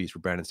chess piece for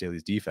Brandon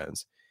Staley's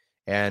defense.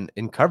 And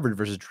in coverage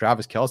versus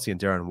Travis Kelce and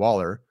Darren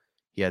Waller,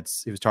 he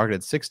was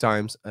targeted 6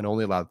 times and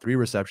only allowed 3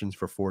 receptions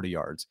for 40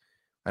 yards.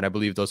 And I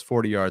believe those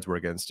 40 yards were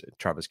against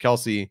Travis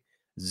Kelce,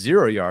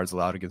 0 yards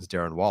allowed against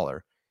Darren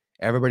Waller.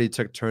 Everybody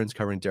took turns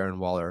covering Darren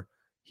Waller.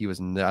 I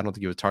don't think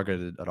he was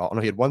targeted at all. No,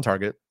 he had 1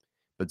 target,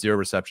 but 0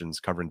 receptions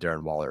covering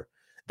Darren Waller.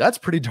 That's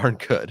pretty darn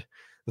good.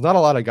 There's not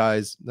a lot of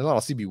guys, there's not a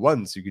lot of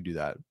CB1s who could do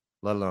that,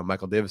 let alone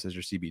Michael Davis as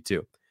your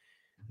CB2.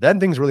 Then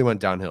things really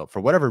went downhill.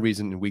 For whatever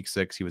reason, in week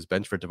 6, he was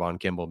benched for Devon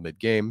Campbell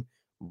mid-game,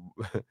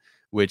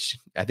 which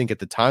I think at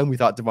the time we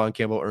thought Devon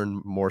Campbell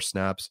earned more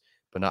snaps,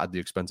 but not at the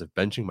expense of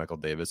benching Michael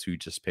Davis, who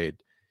just paid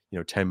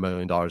 $10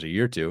 million a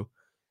year to.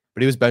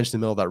 But he was benched in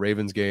the middle of that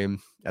Ravens game.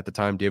 At the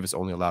time, Davis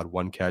only allowed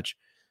 1 catch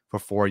for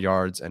 4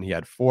 yards, and he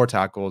had 4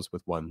 tackles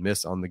with 1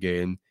 miss on the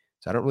game.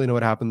 So I don't really know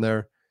what happened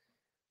there.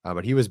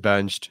 But he was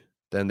benched.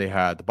 Then they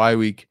had the bye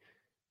week.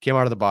 Came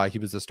out of the bye. He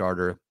was the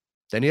starter.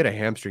 Then he had a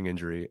hamstring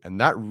injury, and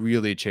that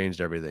really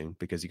changed everything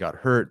because he got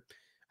hurt.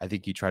 I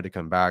think he tried to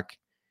come back,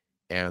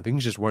 and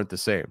things just weren't the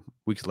same.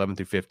 Weeks 11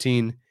 through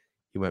 15,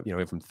 he went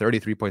from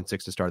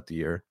 33.6 to start the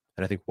year,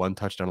 and I think 1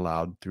 touchdown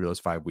allowed through those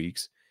 5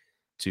 weeks,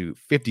 to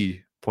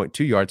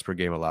 50.2 yards per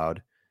game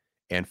allowed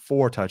and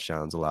 4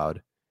 touchdowns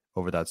allowed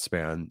over that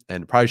span.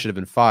 And probably should have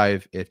been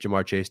 5 if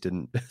Jamar Chase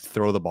didn't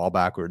throw the ball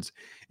backwards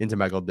into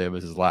Michael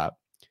Davis's lap.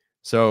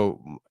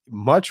 So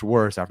much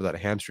worse after that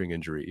hamstring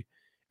injury.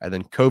 And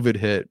then COVID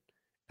hit,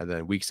 and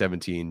then week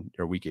 17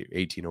 or week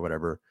 18 or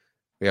whatever.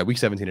 Yeah, week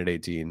 17 and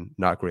 18,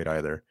 not great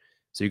either.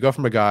 So you go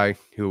from a guy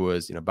who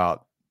was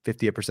about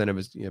 58% of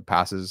his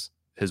passes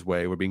his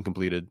way were being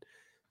completed,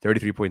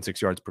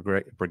 33.6 yards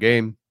per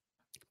game,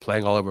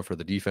 playing all over for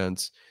the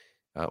defense,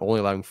 only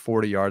allowing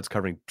 40 yards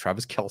covering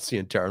Travis Kelce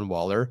and Darren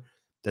Waller.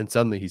 Then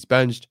suddenly he's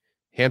benched,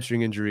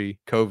 hamstring injury,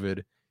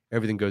 COVID,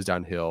 everything goes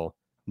downhill.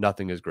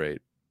 Nothing is great.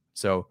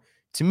 So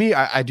to me,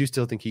 I do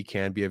still think he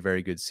can be a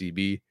very good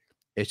CB.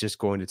 It's just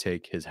going to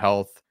take his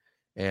health,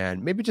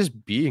 and maybe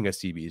just being a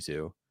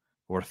CB2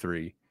 or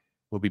 3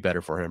 will be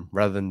better for him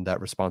rather than that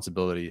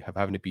responsibility of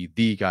having to be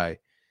the guy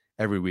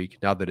every week.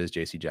 Now that is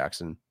JC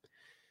Jackson.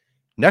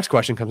 Next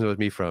question comes with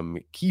me from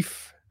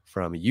Keith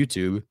from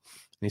YouTube. And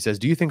he says,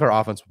 do you think our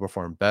offense will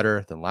perform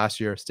better than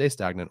last year, stay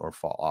stagnant, or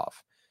fall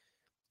off?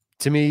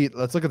 To me,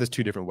 let's look at this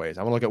 2 different ways.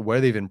 I want to look at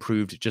where they've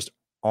improved just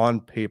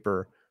on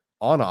paper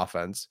on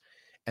offense,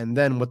 and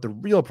then what the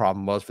real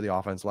problem was for the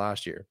offense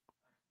last year.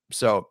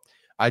 So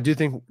I do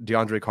think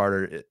DeAndre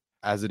Carter,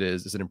 as it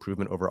is an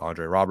improvement over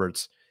Andre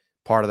Roberts.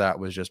 Part of that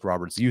was just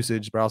Roberts'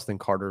 usage, but I also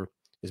think Carter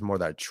is more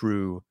that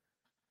true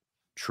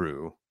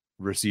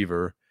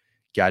receiver,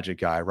 gadget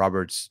guy.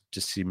 Roberts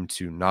just seemed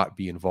to not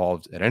be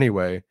involved in any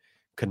way,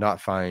 could not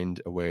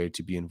find a way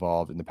to be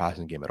involved in the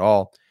passing game at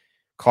all.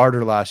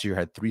 Carter last year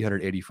had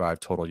 385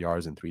 total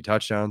yards and 3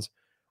 touchdowns.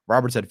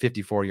 Roberts had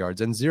 54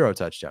 yards and 0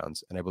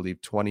 touchdowns. And I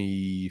believe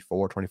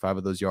 25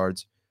 of those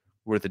yards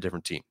were with a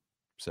different team.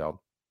 So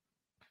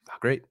not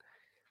great.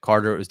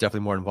 Carter is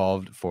definitely more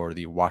involved for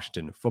the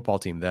Washington football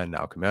team then,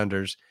 now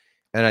Commanders.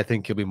 And I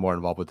think he'll be more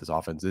involved with this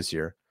offense this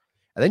year.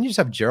 And then you just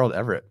have Gerald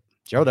Everett.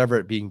 Gerald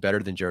Everett being better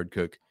than Jared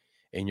Cook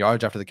in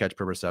yards after the catch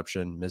per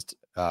reception, missed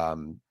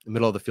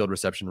middle of the field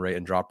reception rate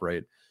and drop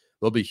rate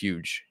will be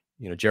huge.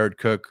 Jared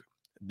Cook,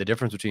 the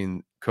difference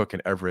between Cook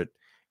and Everett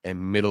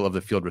and middle of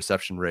the field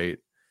reception rate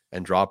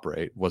and drop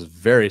rate was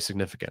very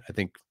significant. I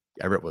think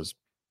Everett was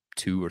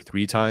 2 or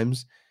 3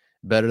 times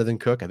better than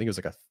Cook. I think it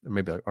was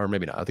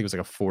maybe not. I think it was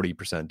like a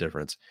 40%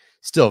 difference.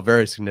 Still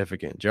very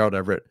significant. Gerald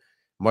Everett,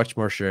 much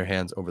more sure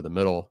hands over the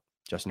middle.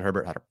 Justin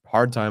Herbert had a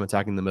hard time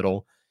attacking the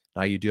middle.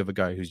 Now you do have a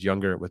guy who's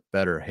younger with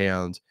better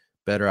hands,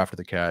 better after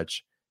the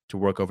catch to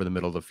work over the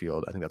middle of the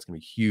field. I think that's going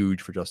to be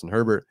huge for Justin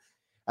Herbert.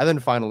 And then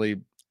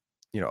finally,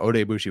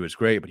 Ode Bushi was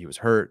great, but he was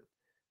hurt.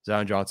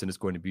 Zion Johnson is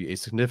going to be a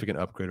significant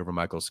upgrade over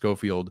Michael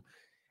Schofield.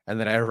 And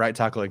then I have right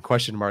tackle in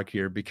question mark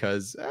here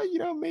because,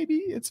 maybe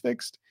it's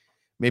fixed.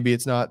 Maybe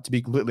it's not. To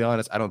be completely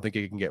honest, I don't think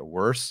it can get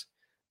worse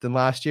than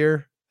last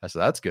year. So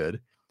that's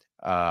good.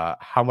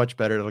 How much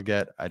better it'll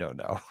get, I don't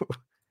know.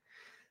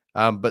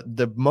 But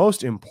the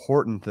most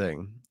important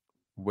thing,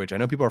 which I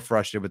know people are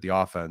frustrated with the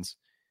offense,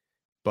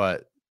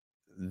 but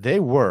they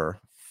were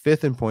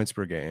fifth in points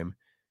per game,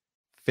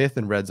 fifth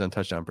in red zone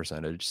touchdown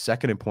percentage,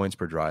 second in points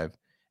per drive,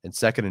 and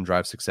second in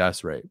drive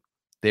success rate.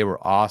 They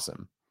were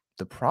awesome.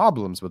 The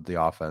problems with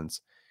the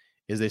offense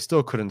is they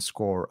still couldn't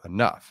score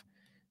enough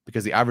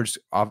because the average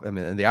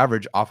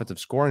offensive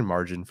scoring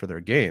margin for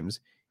their games,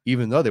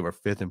 even though they were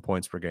fifth in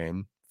points per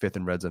game, fifth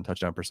in red zone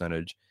touchdown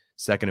percentage,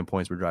 second in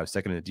points per drive,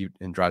 second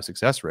in drive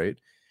success rate,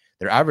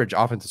 their average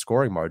offensive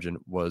scoring margin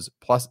was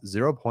plus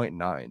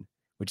 0.9,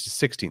 which is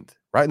 16th,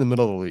 right in the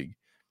middle of the league.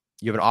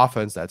 You have an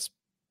offense that's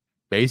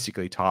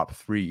basically top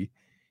 3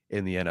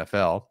 in the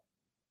NFL,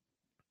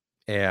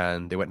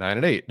 and they went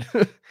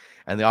 9-8.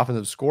 And the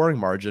offensive scoring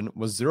margin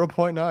was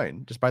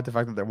 0.9, despite the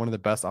fact that they're one of the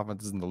best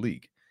offenses in the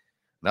league.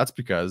 And that's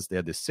because they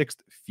had the 6th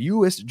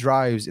fewest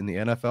drives in the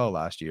NFL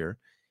last year,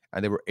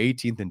 and they were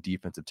 18th in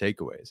defensive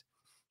takeaways.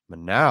 But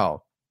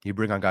now you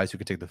bring on guys who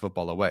can take the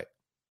football away.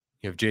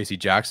 You have J.C.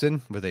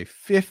 Jackson with a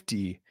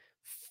 50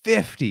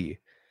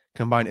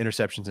 combined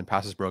interceptions and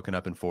passes broken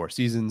up in 4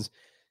 seasons.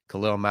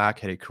 Khalil Mack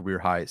had a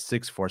career-high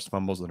 6 forced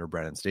fumbles under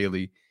Brandon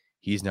Staley.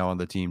 He's now on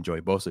the team.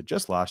 Joey Bosa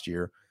just last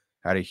year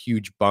had a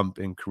huge bump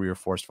in career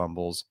forced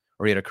fumbles,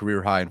 or he had a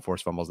career high in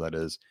forced fumbles, that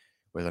is,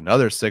 with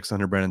another 6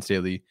 under Brandon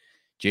Staley.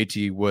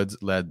 JT Woods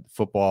led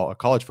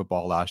college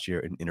football last year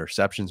in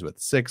interceptions with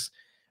 6.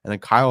 And then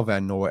Kyle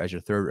Van Noy, as your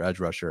third edge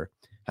rusher,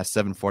 has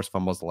 7 forced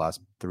fumbles the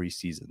last 3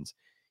 seasons.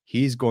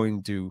 He's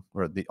going to,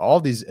 all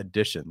these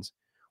additions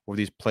or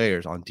these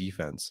players on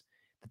defense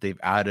that they've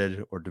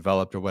added or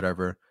developed or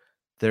whatever,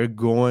 they're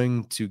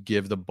going to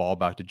give the ball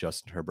back to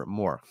Justin Herbert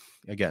more.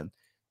 Again,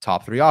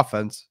 top 3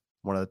 offense,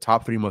 one of the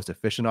top 3 most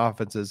efficient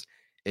offenses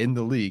in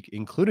the league,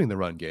 including the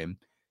run game,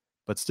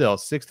 but still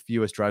 6th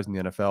fewest drives in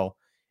the NFL,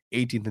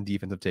 18th in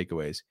defensive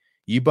takeaways.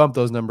 You bump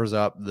those numbers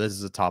up, this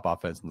is a top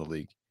offense in the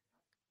league.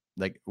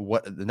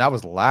 And that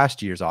was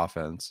last year's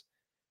offense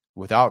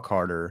without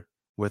Carter,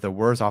 with a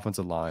worse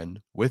offensive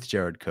line, with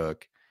Jared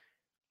Cook.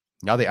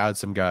 Now they add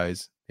some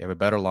guys. They have a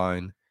better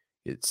line.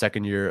 It's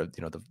second year,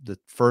 the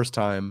first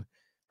time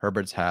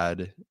Herbert's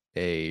had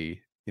a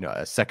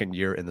second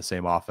year in the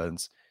same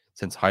offense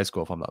since high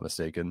school, if I'm not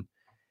mistaken.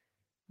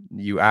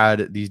 You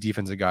add these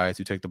defensive guys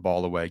who take the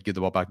ball away, give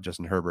the ball back to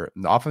Justin Herbert,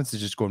 and the offense is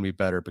just going to be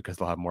better because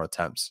they'll have more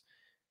attempts.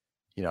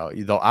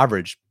 They'll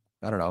average,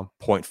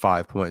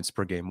 0.5 points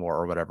per game more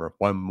or whatever,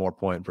 1 more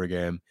point per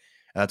game.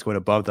 And that's going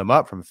to bump them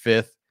up from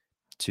 5th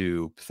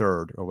to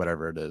 3rd or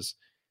whatever it is.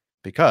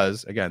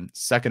 Because, again,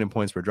 2nd in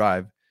points per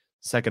drive,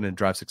 2nd in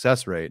drive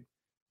success rate,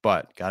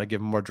 but got to give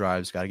him more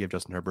drives, got to give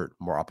Justin Herbert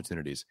more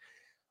opportunities.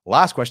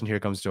 Last question here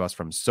comes to us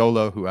from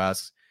Solo, who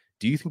asks,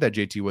 do you think that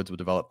JT Woods will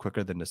develop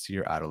quicker than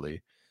Nasir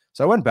Adderley?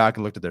 So I went back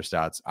and looked at their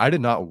stats. I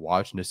did not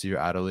watch Nasir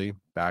Adderley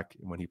back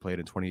when he played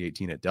in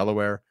 2018 at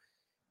Delaware,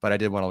 but I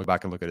did want to look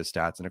back and look at his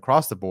stats. And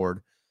across the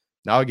board,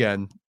 now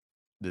again,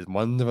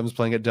 one of them is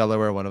playing at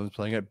Delaware, one of them is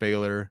playing at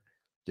Baylor,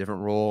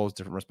 different roles,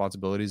 different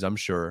responsibilities, I'm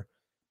sure.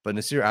 But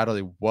Nasir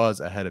Adderley was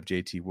ahead of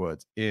JT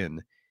Woods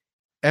in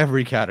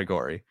every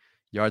category: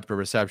 yards per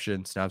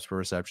reception, snaps per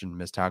reception,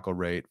 missed tackle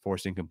rate,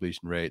 forced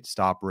incompletion rate,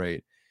 stop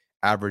rate,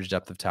 average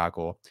depth of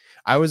tackle.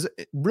 I was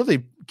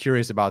really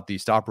curious about the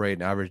stop rate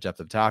and average depth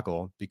of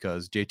tackle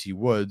because JT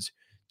Woods,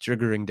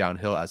 triggering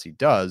downhill as he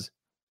does,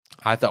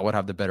 I thought would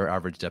have the better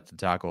average depth of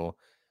tackle.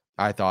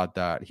 I thought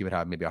that he would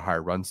have maybe a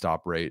higher run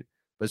stop rate,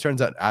 but it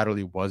turns out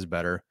Adderley was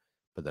better.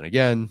 But then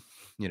again,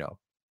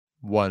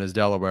 one is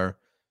Delaware,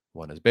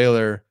 one is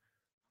Baylor,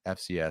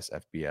 FCS,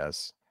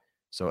 FBS.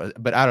 So,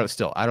 but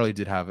Adderley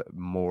did have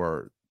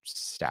more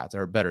stats,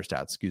 or better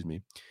stats, excuse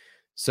me.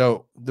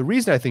 So the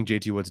reason I think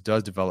JT Woods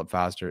does develop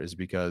faster is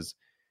because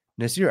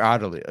Nasir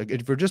Adderley,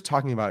 if we're just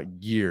talking about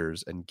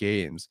years and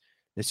games,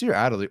 Nasir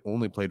Adderley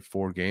only played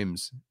 4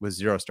 games with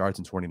 0 starts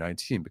in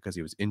 2019 because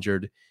he was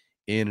injured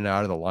in and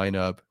out of the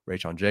lineup.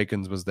 Rayshon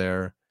Jenkins was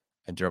there,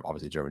 and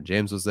obviously Derwin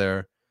James was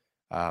there.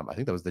 I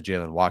think that was the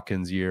Jalen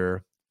Watkins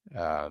year.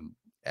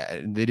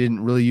 And they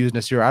didn't really use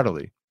Nasir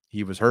Adderley.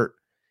 He was hurt.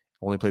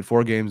 Only played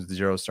 4 games with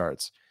 0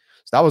 starts.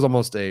 So that was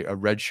almost a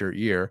redshirt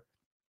year.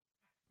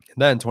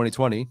 And then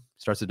 2020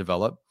 starts to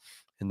develop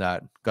in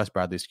that Gus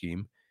Bradley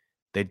scheme.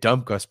 They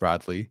dump Gus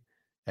Bradley,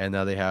 and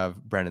now they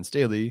have Brandon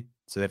Staley.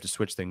 So they have to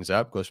switch things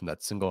up, goes from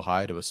that single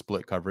high to a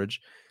split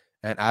coverage.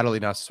 And Adderley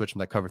now has to switch from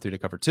that cover 3 to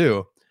cover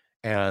 2.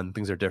 And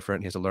things are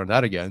different. He has to learn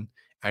that again.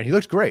 And he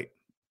looked great.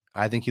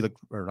 I think he looked,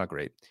 or not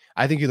great.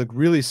 I think he looked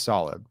really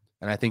solid.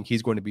 And I think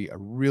he's going to be a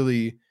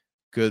really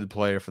good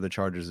player for the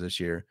Chargers this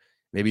year.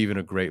 Maybe even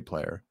a great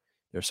player.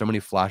 There's so many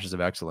flashes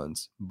of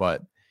excellence.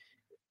 But,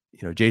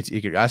 JT,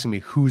 if you're asking me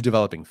who's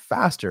developing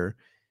faster,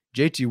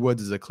 JT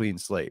Woods is a clean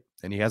slate.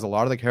 And he has a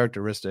lot of the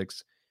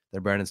characteristics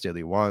that Brandon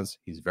Staley wants.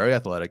 He's very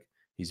athletic.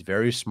 He's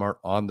very smart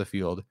on the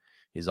field.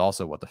 He's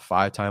also, the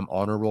 5-time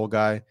honor roll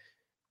guy.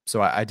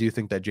 So I do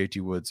think that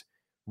JT Woods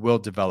will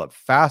develop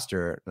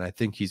faster, and I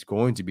think he's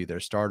going to be their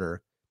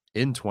starter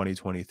in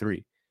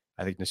 2023.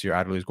 I think Nasir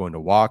Adderley is going to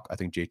walk. I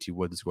think JT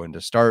Woods is going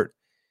to start.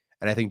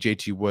 And I think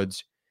JT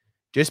Woods,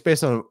 just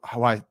based on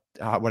what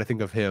I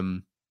think of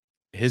him,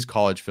 his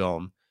college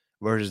film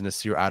versus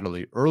Nasir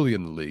Adderley early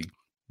in the league,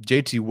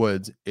 JT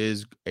Woods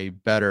is a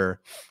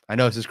better, I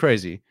know this is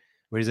crazy,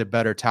 but he's a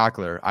better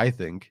tackler, I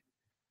think,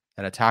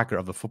 an attacker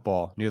of the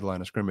football near the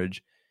line of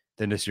scrimmage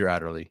than Nasir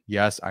Adderley.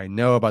 Yes, I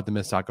know about the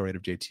missed tackle rate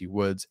of JT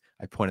Woods.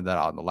 I pointed that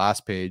out on the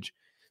last page,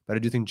 but I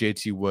do think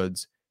JT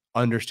Woods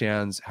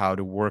understands how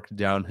to work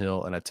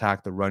downhill and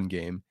attack the run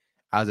game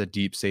as a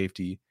deep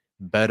safety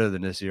better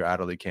than Nasir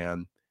Adderley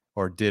can,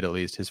 or did at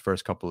least his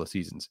first couple of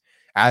seasons.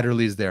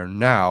 Adderley's there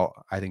now.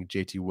 I think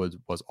JT Woods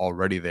was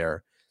already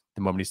there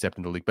the moment he stepped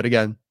into the league. But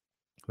again,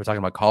 we're talking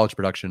about college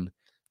production.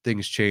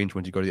 Things change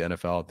when you go to the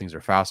NFL. Things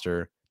are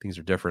faster. Things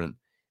are different.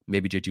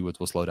 Maybe JT Woods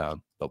will slow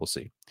down, but we'll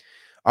see.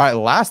 All right,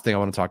 last thing I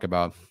want to talk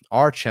about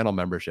are channel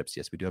memberships.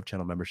 Yes, we do have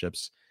channel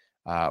memberships.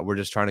 We're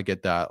just trying to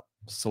get that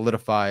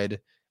solidified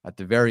at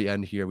the very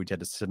end here. We had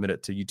to submit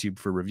it to YouTube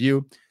for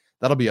review.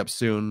 That'll be up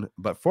soon.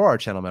 But for our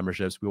channel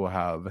memberships, we will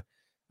have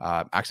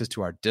access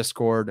to our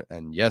Discord.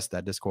 And yes,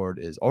 that Discord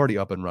is already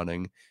up and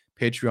running.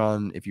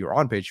 Patreon, if you're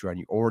on Patreon,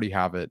 you already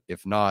have it.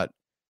 If not,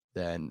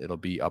 then it'll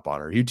be up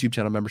on our YouTube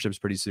channel memberships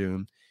pretty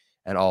soon.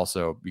 And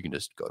also, you can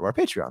just go to our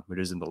Patreon, which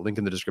is in the link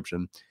in the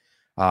description.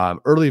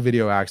 Early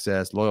video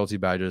access, loyalty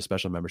badges,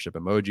 special membership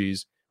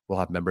emojis. We'll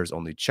have members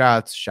only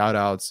chats, shout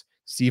outs.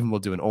 Steven will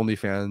do an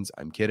OnlyFans.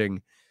 I'm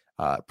kidding.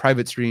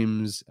 Private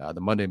streams,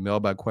 the Monday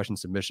mailbag question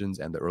submissions,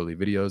 and the early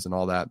videos and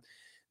all that.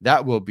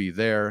 That will be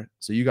there.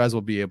 So you guys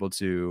will be able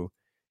to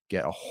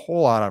get a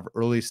whole lot of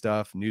early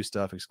stuff, new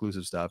stuff,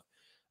 exclusive stuff.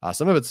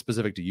 Some of it's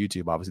specific to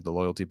YouTube, obviously the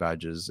loyalty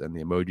badges and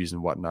the emojis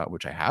and whatnot,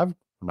 which I have.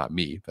 Not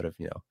me, but if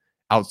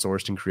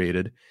outsourced and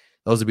created.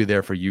 Those will be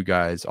there for you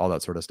guys, all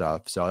that sort of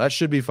stuff. So that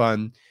should be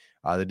fun.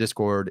 The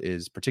Discord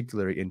is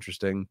particularly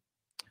interesting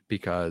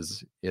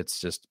because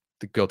it's just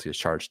the guilty as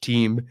charged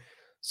team.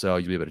 So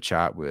you'll be able to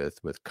chat with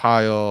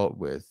Kyle,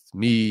 with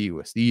me,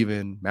 with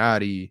Steven,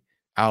 Maddie,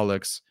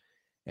 Alex,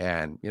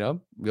 and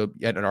we'll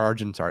get an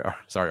Arjun. Sorry,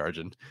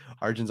 Arjun.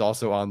 Arjun's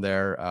also on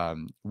there.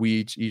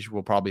 We each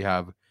will probably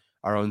have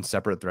our own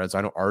separate threads.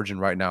 I know Arjun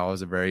right now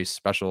is a very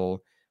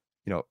special,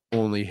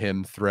 only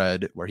him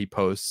thread where he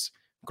posts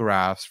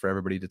graphs for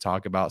everybody to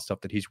talk about stuff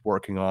that he's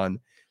working on.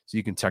 So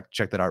you can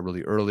check that out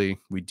really early.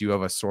 We do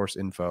have a source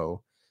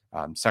info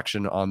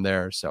section on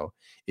there. So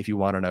if you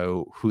want to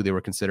know who they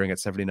were considering at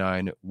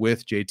 79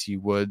 with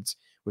JT Woods,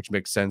 which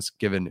makes sense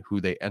given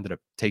who they ended up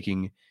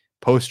taking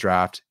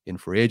post-draft in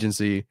free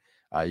agency,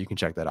 you can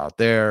check that out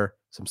there.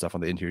 Some stuff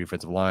on the interior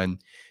defensive line.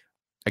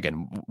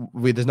 Again,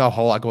 there's not a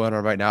whole lot going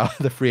on right now.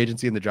 The free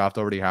agency and the draft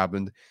already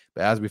happened.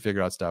 But as we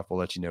figure out stuff, we'll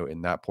let you know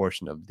in that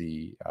portion of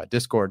the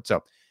Discord.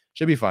 So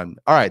should be fun.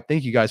 All right.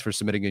 Thank you guys for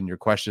submitting in your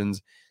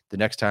questions. The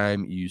next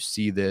time you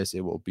see this,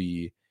 it will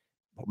be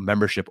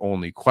membership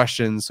only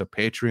questions. So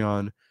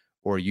Patreon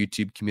or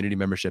YouTube community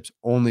memberships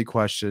only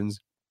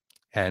questions.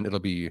 And it'll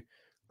be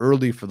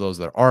early for those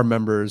that are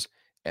members.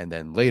 And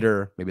then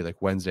later, maybe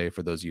like Wednesday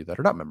for those of you that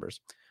are not members.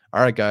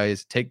 All right,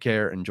 guys, take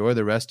care. Enjoy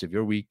the rest of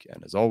your week.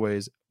 And as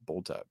always,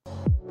 Bolt up.